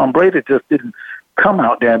 Tom Brady just didn't come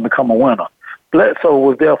out there and become a winner. Bledsoe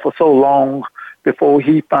was there for so long before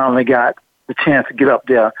he finally got the chance to get up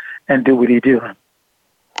there and do what he did.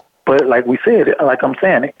 But like we said, like I'm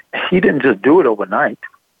saying, he didn't just do it overnight.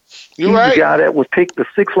 He's the guy that was picked the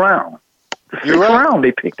sixth round. The sixth round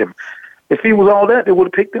they picked him. If he was all that, they would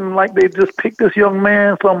have picked him like they just picked this young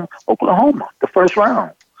man from Oklahoma, the first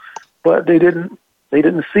round. But they didn't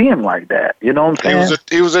see him like that. You know what I'm saying?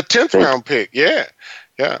 He was a 10th round pick. Yeah.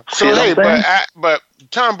 So hey, but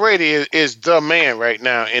Tom Brady is the man right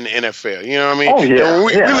now in the NFL. You know what I mean? Oh yeah. And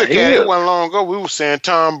when we look at it, one long ago, we were saying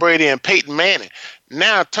Tom Brady and Peyton Manning.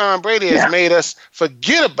 Now Tom Brady has made us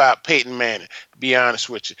forget about Peyton Manning. To be honest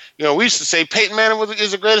with you, we used to say Peyton Manning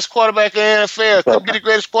is the greatest quarterback in the NFL. Could be the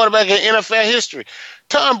greatest quarterback in NFL history.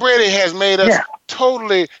 Tom Brady has made us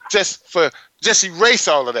totally just erase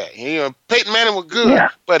all of that. Peyton Manning was good,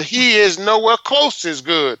 but he is nowhere close as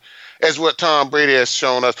good as what Tom Brady has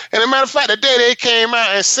shown us. And as a matter of fact, the day they came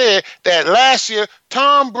out and said that last year,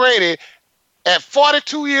 Tom Brady, at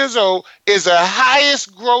 42 years old, is the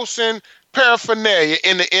highest grossing paraphernalia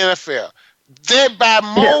in the NFL. They buy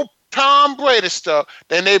more Tom Brady stuff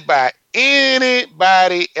than they buy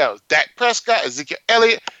anybody else. Dak Prescott, Ezekiel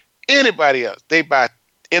Elliott, anybody else. They buy,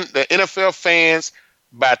 the NFL fans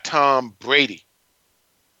buy Tom Brady.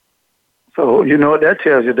 So, you know what that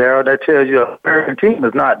tells you, Darryl? That tells you American team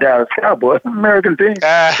is not Dallas Cowboys. American team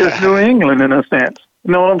is New England in a sense.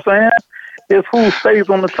 You know what I'm saying? It's who stays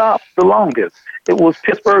on the top the longest. It was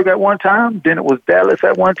Pittsburgh at one time, then it was Dallas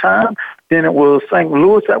at one time, then it was St.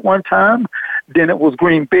 Louis at one time, then it was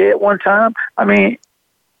Green Bay at one time. I mean,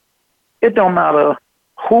 it don't matter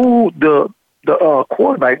who the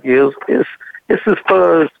quarterback is. It's as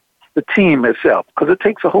far as the team itself, because it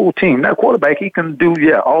takes a whole team. That quarterback, he can do,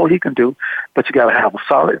 all he can do, but you got to have a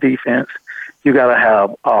solid defense. You got to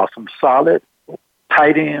have some solid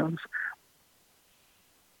tight ends,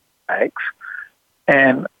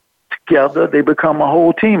 and together they become a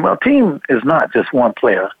whole team. A team is not just one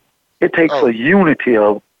player. It takes a unity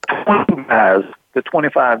of 20 guys to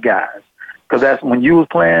 25 guys, because that's when you was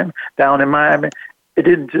playing down in Miami. It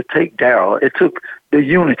didn't just take Darryl. It took the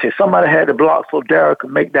unity. Somebody had to block so Darryl could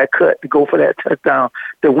make that cut to go for that touchdown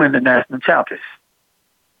to win the national championship.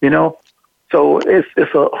 So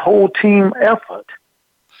it's a whole team effort.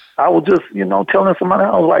 I was just, telling somebody,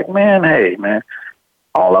 I was like, man,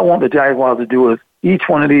 all I want the Jaguars to do is each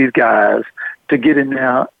one of these guys to get in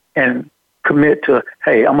there and commit to,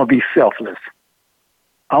 hey, I'm going to be selfless.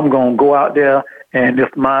 I'm going to go out there, and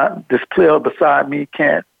if this player beside me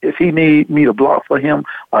if he need me to block for him,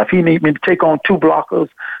 or if he need me to take on two blockers,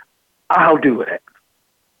 I'll do it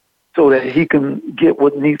so that he can get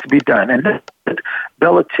what needs to be done. And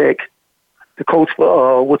Belichick, the coach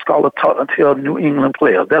for what's called a taught until New England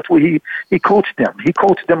players, that's what he coached them. He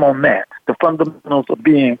coached them on that, the fundamentals of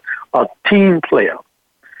being a team player.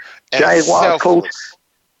 Jaguars coach.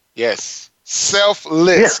 Yes.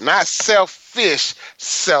 Selfless, not selfish,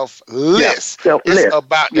 selfless. It's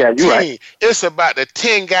about the team. Right. It's about the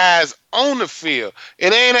 10 guys on the field.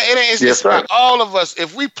 It's just about all of us.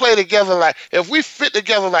 If we play together if we fit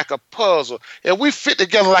together like a puzzle, if we fit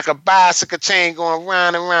together like a bicycle chain going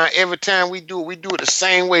round and round, every time we do it the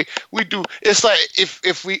same way. It's like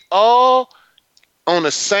if we all on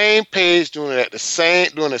the same page doing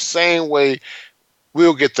the same way,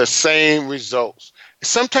 we'll get the same results.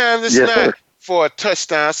 Sometimes it's not for a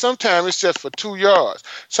touchdown. Sometimes it's just for 2 yards.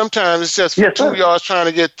 Sometimes it's just for 2 yards trying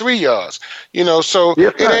to get 3 yards. So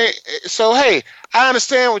it ain't. So hey, I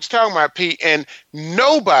understand what you're talking about, Pete. And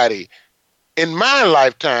nobody in my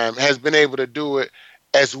lifetime has been able to do it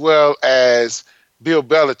as well as Bill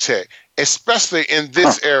Belichick, especially in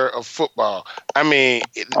this era of football. I mean,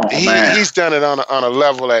 he's done it on a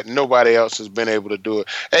level that nobody else has been able to do it.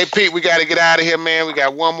 Hey, Pete, we got to get out of here, man. We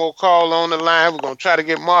got one more call on the line. We're going to try to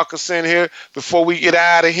get Marcus in here before we get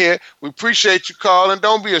out of here. We appreciate you calling.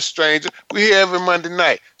 Don't be a stranger. We're here every Monday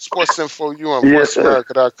night. Sports Info U.M. on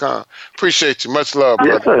VoiceAmerica.com. Appreciate you. Much love,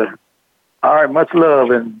 brother. Yes, sir. All right, much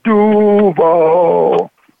love. And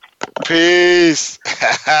Duval. Peace.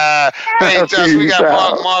 Hey, Josh, we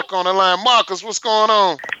got Mark on the line. Marcus, what's going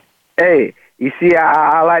on? Hey, you see,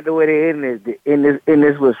 I like the way they end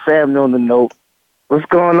this with family on the note. What's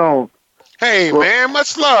going on? Hey, man,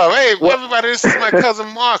 much love. Hey, everybody, this is my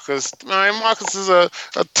cousin Marcus. Marcus is a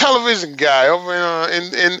television guy over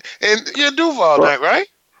in your Duval night, right?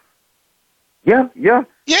 Yeah. Yeah.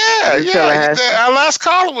 Our last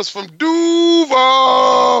caller was from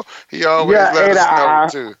Duval. He always let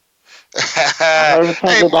us know, too.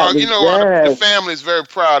 Hey, about Mark, the you know what? The Jazz. family is very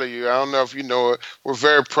proud of you. I don't know if you know it. We're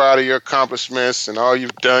very proud of your accomplishments and all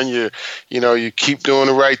you've done. You keep doing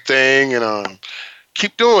the right thing and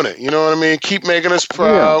keep doing it. You know what I mean? Keep making us Yeah,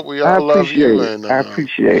 proud. We I all love appreciate you. it. And I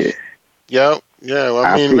appreciate it. yeah, yeah. Well, I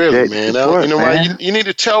I mean, really, appreciate the man. support, man. You need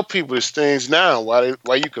to tell people these things now. Why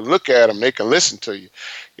you can look at them, they can listen to you.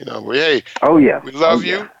 But hey, Oh yeah. we Oh love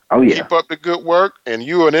yeah. you. Oh yeah. Keep up the good work, and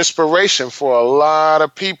you are an inspiration for a lot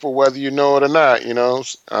of people, whether you know it or not.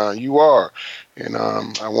 You are, and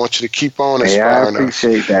I want you to keep on Hey, I inspiring us.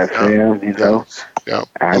 appreciate that, Yeah, fam. yeah, yeah.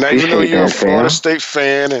 I And now, even though appreciate you're a that, Florida fam. State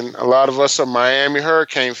fan, and a lot of us are Miami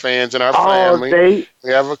Hurricane fans in our All family, day.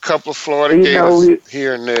 we have a couple of Florida You know, Gators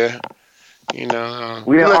here and there. we We done let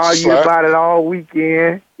you argued slide. about it all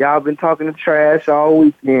weekend. Y'all been talking to trash all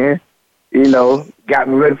weekend. Got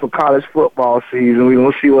me ready for college football season. We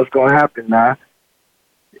gonna see what's gonna happen now.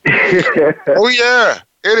 Oh yeah,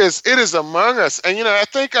 it is. It is among us, and I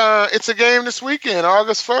think it's a game this weekend,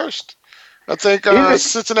 August 1st. I think Is it?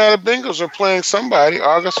 Cincinnati Bengals are playing somebody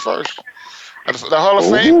August 1st. The Hall of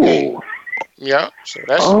Fame game. Oh. Yeah, so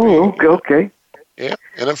that should be Oh, okay. yeah.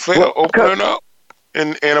 NFL Well, opening up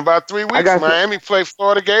in about 3 weeks. I got some. Miami play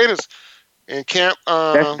Florida Gators in That's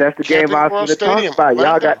the game Camping I was World going to talk Stadium, about.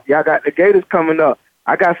 Orlando. Y'all got the Gators coming up.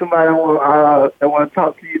 I got somebody that want to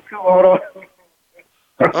talk to you too. Hold on.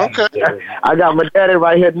 Okay. I got my daddy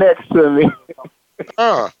right here next to me.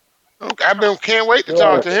 Okay. Can't wait to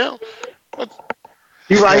talk to him.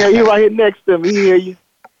 He right here. He right here next to me. He hear you.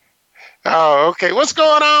 Oh, okay. What's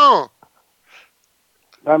going on?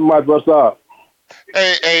 Not much. What's up?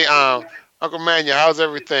 Hey, Uncle Manuel, how's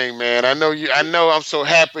everything, man? I know I'm so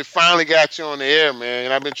happy finally got you on the air, man.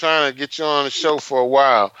 And I've been trying to get you on the show for a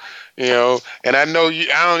while, and I know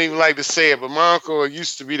I don't even like to say it, but my uncle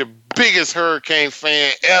used to be the biggest Hurricane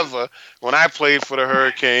fan ever when I played for the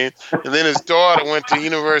Hurricanes. And then his daughter went to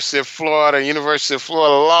University of Florida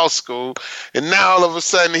Law School. And now all of a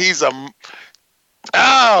sudden he's a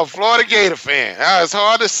Florida Gator fan. It's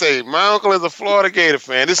hard to say. My uncle is a Florida Gator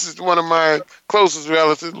fan. This is one of my closest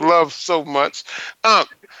relatives. Love so much. Could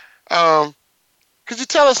you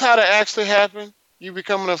tell us how that actually happened? You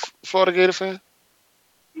becoming a Florida Gator fan?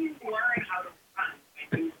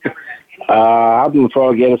 I've been a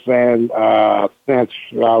Florida Gator fan since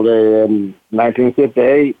probably in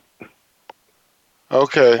 1958.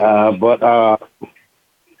 Okay. But I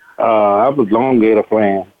was a long Gator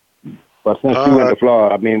fan. But since we went to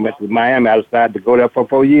Florida, went to Miami, I decided to go there for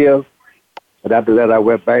 4 years. But after that, I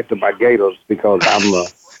went back to my Gators because I'm a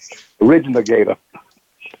original Gator.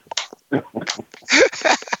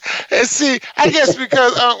 And see, I guess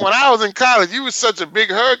because when I was in college, you were such a big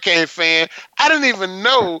Hurricane fan, I didn't even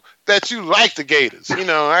know that you liked the Gators.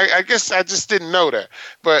 I guess I just didn't know that.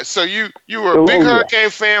 But so you were a big Hurricane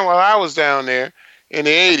fan while I was down there in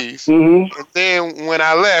the 80s. Mm-hmm. And then when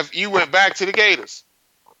I left, you went back to the Gators.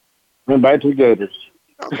 Went back to the Gators.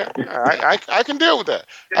 Okay, I can deal with that.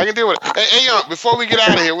 I can deal with it. Hey, before we get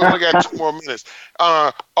out of here, we only got 2 more minutes.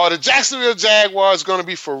 Are the Jacksonville Jaguars going to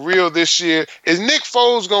be for real this year? Is Nick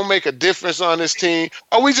Foles going to make a difference on this team?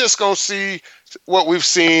 Or are we just going to see what we've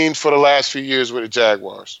seen for the last few years with the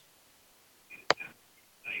Jaguars?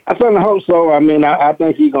 I certainly hope so. I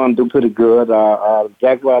think he's going to do pretty good.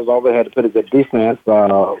 Jaguars always had a pretty good defense.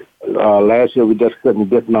 Last year we just couldn't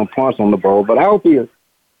get no points on the board, but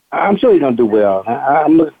I'm sure he's going to do well.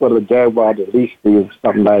 I'm looking for the Jaguars to at least do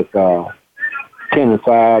something like 10-5,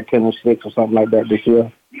 10-6 or something like that this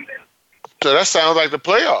year. So that sounds like the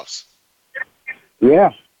playoffs.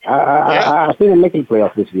 Yeah. I see them making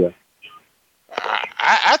playoffs this year.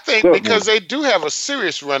 I think because they do have a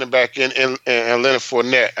serious running back in Leonard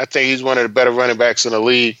Fournette. I think he's one of the better running backs in the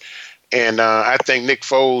league. And I think Nick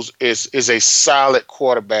Foles is a solid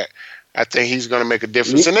quarterback. I think he's going to make a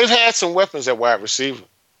difference. And they've had some weapons at wide receiver.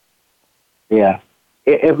 Yeah.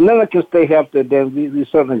 If Leonard can stay healthy, then we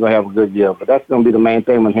certainly going to have a good year. But that's going to be the main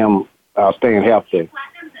thing with him staying healthy.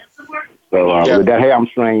 So with that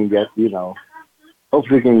hamstring,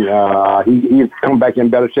 hopefully he'll come back in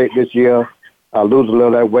better shape this year, lose a little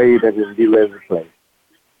of that weight, and just be ready to play.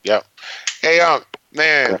 Yep. Hey,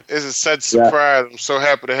 man, this is such a surprise. I'm so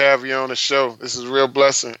happy to have you on the show. This is a real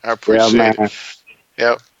blessing. I appreciate it.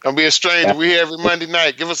 Yep. Don't be a stranger. Yeah. We're here every Monday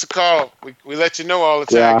night. Give us a call. We let you know all the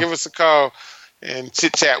time. Yeah. Give us a call and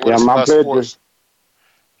chit-chat with us my about sports.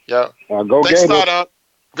 Yep. Go Thanks Gators. a lot, Unc.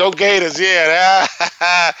 Go Gators, yeah.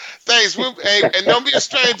 Thanks. Hey, and don't be a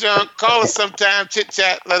stranger, Unc. Call us sometime,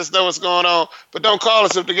 chit-chat, let us know what's going on. But don't call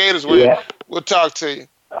us if the Gators win. Yeah. We'll talk to you.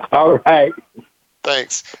 All right.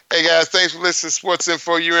 Thanks. Hey guys, thanks for listening to Sports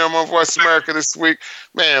Info U.M. on Voice America this week.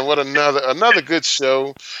 Man, what another good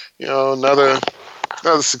show. You know, another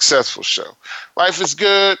successful show. Life is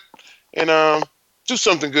good, and do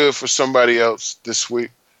something good for somebody else this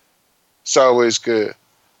week. It's always good.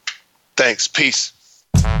 Thanks. Peace.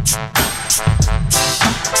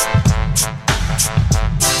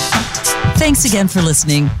 Thanks again for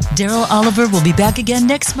listening. Daryl Oliver will be back again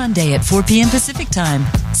next Monday at 4 p.m. Pacific Time,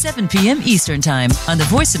 7 p.m. Eastern Time on the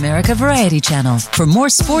Voice America Variety Channel for more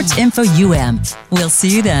Sports Info UM. We'll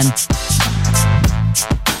see you then.